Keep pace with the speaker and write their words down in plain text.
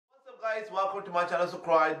Guys, welcome to my channel.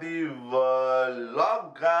 Subscribe the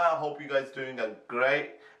vlog. Hope you guys doing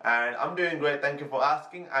great, and I'm doing great. Thank you for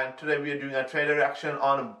asking. And today we are doing a trailer reaction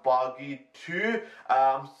on Baaghi 2.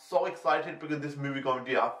 I'm so excited because this movie going to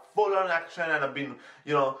be a full-on action, and I've been,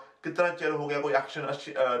 कितना chair हो गया कोई action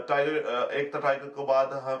अच्छी tiger एक tiger के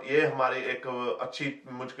बाद हम ये हमारे एक अच्छी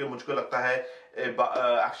मुझको लगता है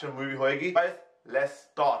एक्शन मूवी होएगी. Guys, let's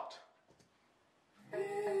start.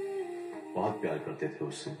 बहुत प्यार करते थे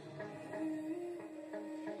उससे.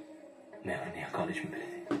 मैं और नेहा कॉलेज में मिले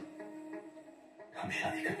थे. हम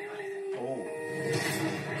शादी करने वाले थे.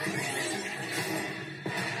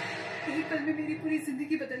 एक पल में मेरी पूरी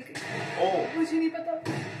जिंदगी बदल गई. मुझे नहीं पता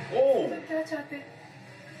तुम क्या चाहते हैं.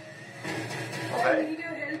 I need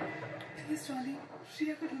your help. Please, Ronnie.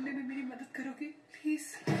 Shreya को ढूंढने में मेरी मदद करोगे? Please.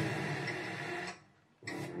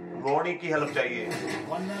 रोनी की हेल्प चाहिए.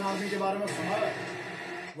 वन मैन आर्मी के बारे में सुना है?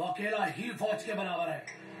 वो अकेला ही फौज के बराबर है.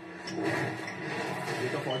 ये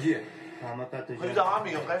तो फौजी है. हाँ मत तुझे. He's an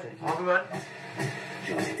army, okay? Army man.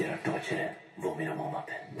 जो भी तेरा टॉर्चर है, वो मेरा वार्म अप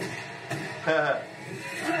है.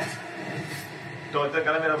 टॉर्चर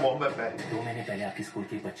करना मेरा वार्म अप है. 2 महीने पहले आपकी स्कूल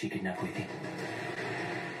की एक बच्ची किडनैप हुई थी.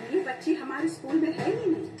 ये बच्ची हमारे स्कूल में है ही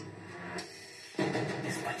नहीं.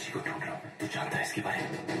 इस बच्ची को ढूंढ रहा हूँ. तू जानता है इसके बारे में?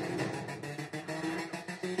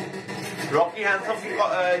 रॉकी हैंडसम की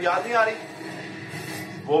याद नहीं आ रही?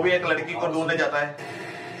 वो भी एक लड़की को ढूंढने जाता है.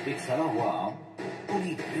 एक साला हुआ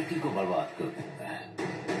पूरी बेटी को बर्बाद कर देता है.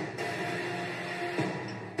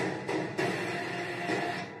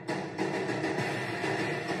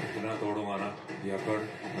 इतना तोड़ो माना या कर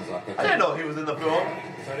नजाकत. I didn't know he was in the film.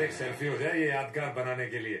 Sir एक सेल्फी हो जाए ये यादगार बनाने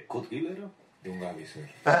के लिए. खुद की ले रहा हूँ. दूंगा भी sir.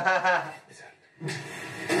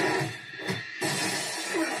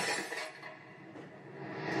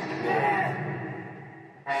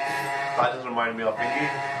 That just remind me of Pinky.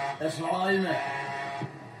 इस लड़ाई में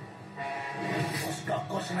उसका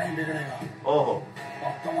कुछ नहीं बिगड़ेगा. Oh,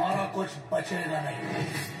 और तुम्हारा कुछ बचेगा नहीं.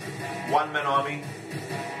 one man army.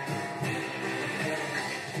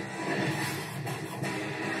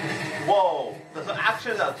 Whoa, there's some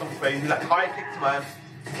action that's some crazy, like high kicks, man,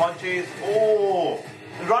 punches. Oh,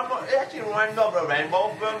 it actually reminds me of a Rainbow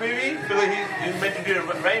movie because he's meant to do a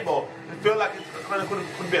Rainbow. I feel like it's kind of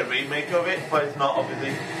could be a remake of it, but it's not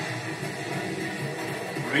obviously.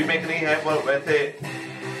 Remake नहीं है पर वैसे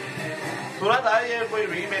सुना था ये कोई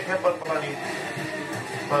remake है पर पता नहीं.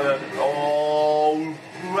 But oh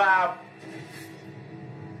crap,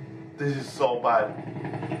 this is so bad.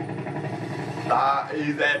 That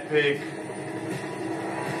is epic.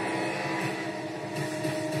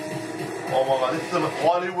 Oh my god, this is a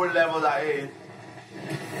Hollywood level that is.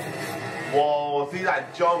 Whoa, see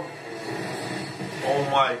that jump. Oh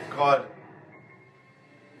my god.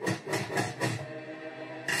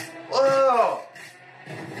 Oh,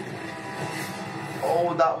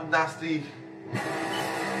 oh that was nasty.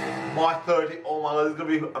 March 30. Oh my god, this is gonna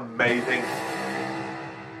be amazing.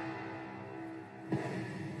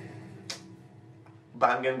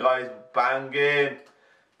 Banging, guys, banging.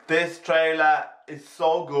 This trailer is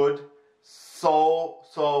so good, so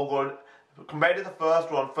good. Compared to the first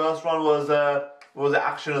one was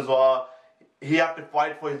action as well. He had to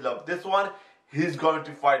fight for his love. This one, he's going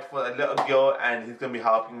to fight for a little girl, and he's going to be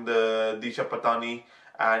helping the Disha Patani.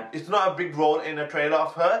 And it's not a big role in a trailer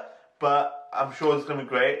of her, but I'm sure it's going to be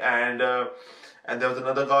great. And there was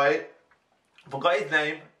another guy. I forgot his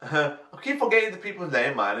name. I keep forgetting the people's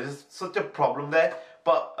name, man. It's just such a problem there.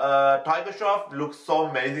 But Tiger Shroff looks so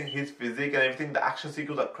amazing. His physique and everything. The action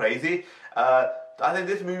sequences are crazy. I think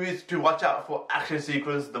this movie is to watch out for action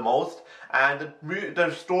sequence the most. And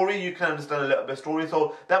the story, you can understand a little bit of story.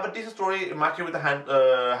 So they have a decent story matching with the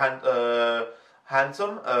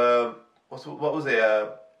handsome. What was it?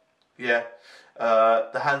 Yeah.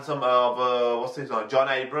 The handsome of what's his name? John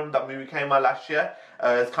Abram. That movie came out last year.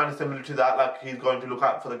 It's kind of similar to that. Like he's going to look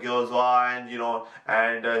out for the girls as well, and he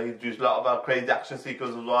does a lot of crazy action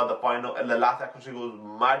sequences as well. The last action sequence was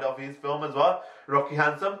mad of his film as well. Rocky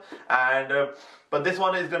Handsome, and but this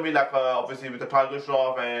one is going to be like obviously with the Tiger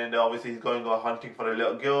Shroff, and obviously he's going hunting for a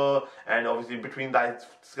little girl, and obviously between that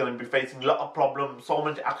he's going to be facing a lot of problems, so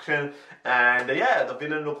much action, and yeah, the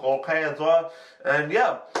villain look okay as well, and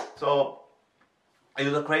yeah, so. It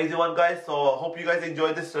was a crazy one, guys, so hope you guys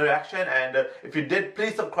enjoyed this reaction, and if you did,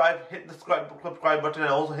 please subscribe, hit the subscribe button,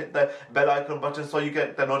 and also hit the bell icon button so you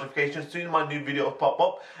get the notifications soon my new videos pop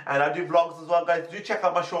up. And I do vlogs as well, guys. Do check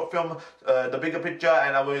out my short film, The Bigger Picture,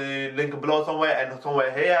 and I will link below somewhere and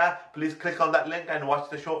somewhere here. Please click on that link and watch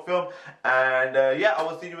the short film, and yeah, I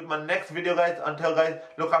will see you with my next video, guys. Until, guys,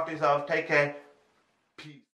 look after yourself, take care, peace.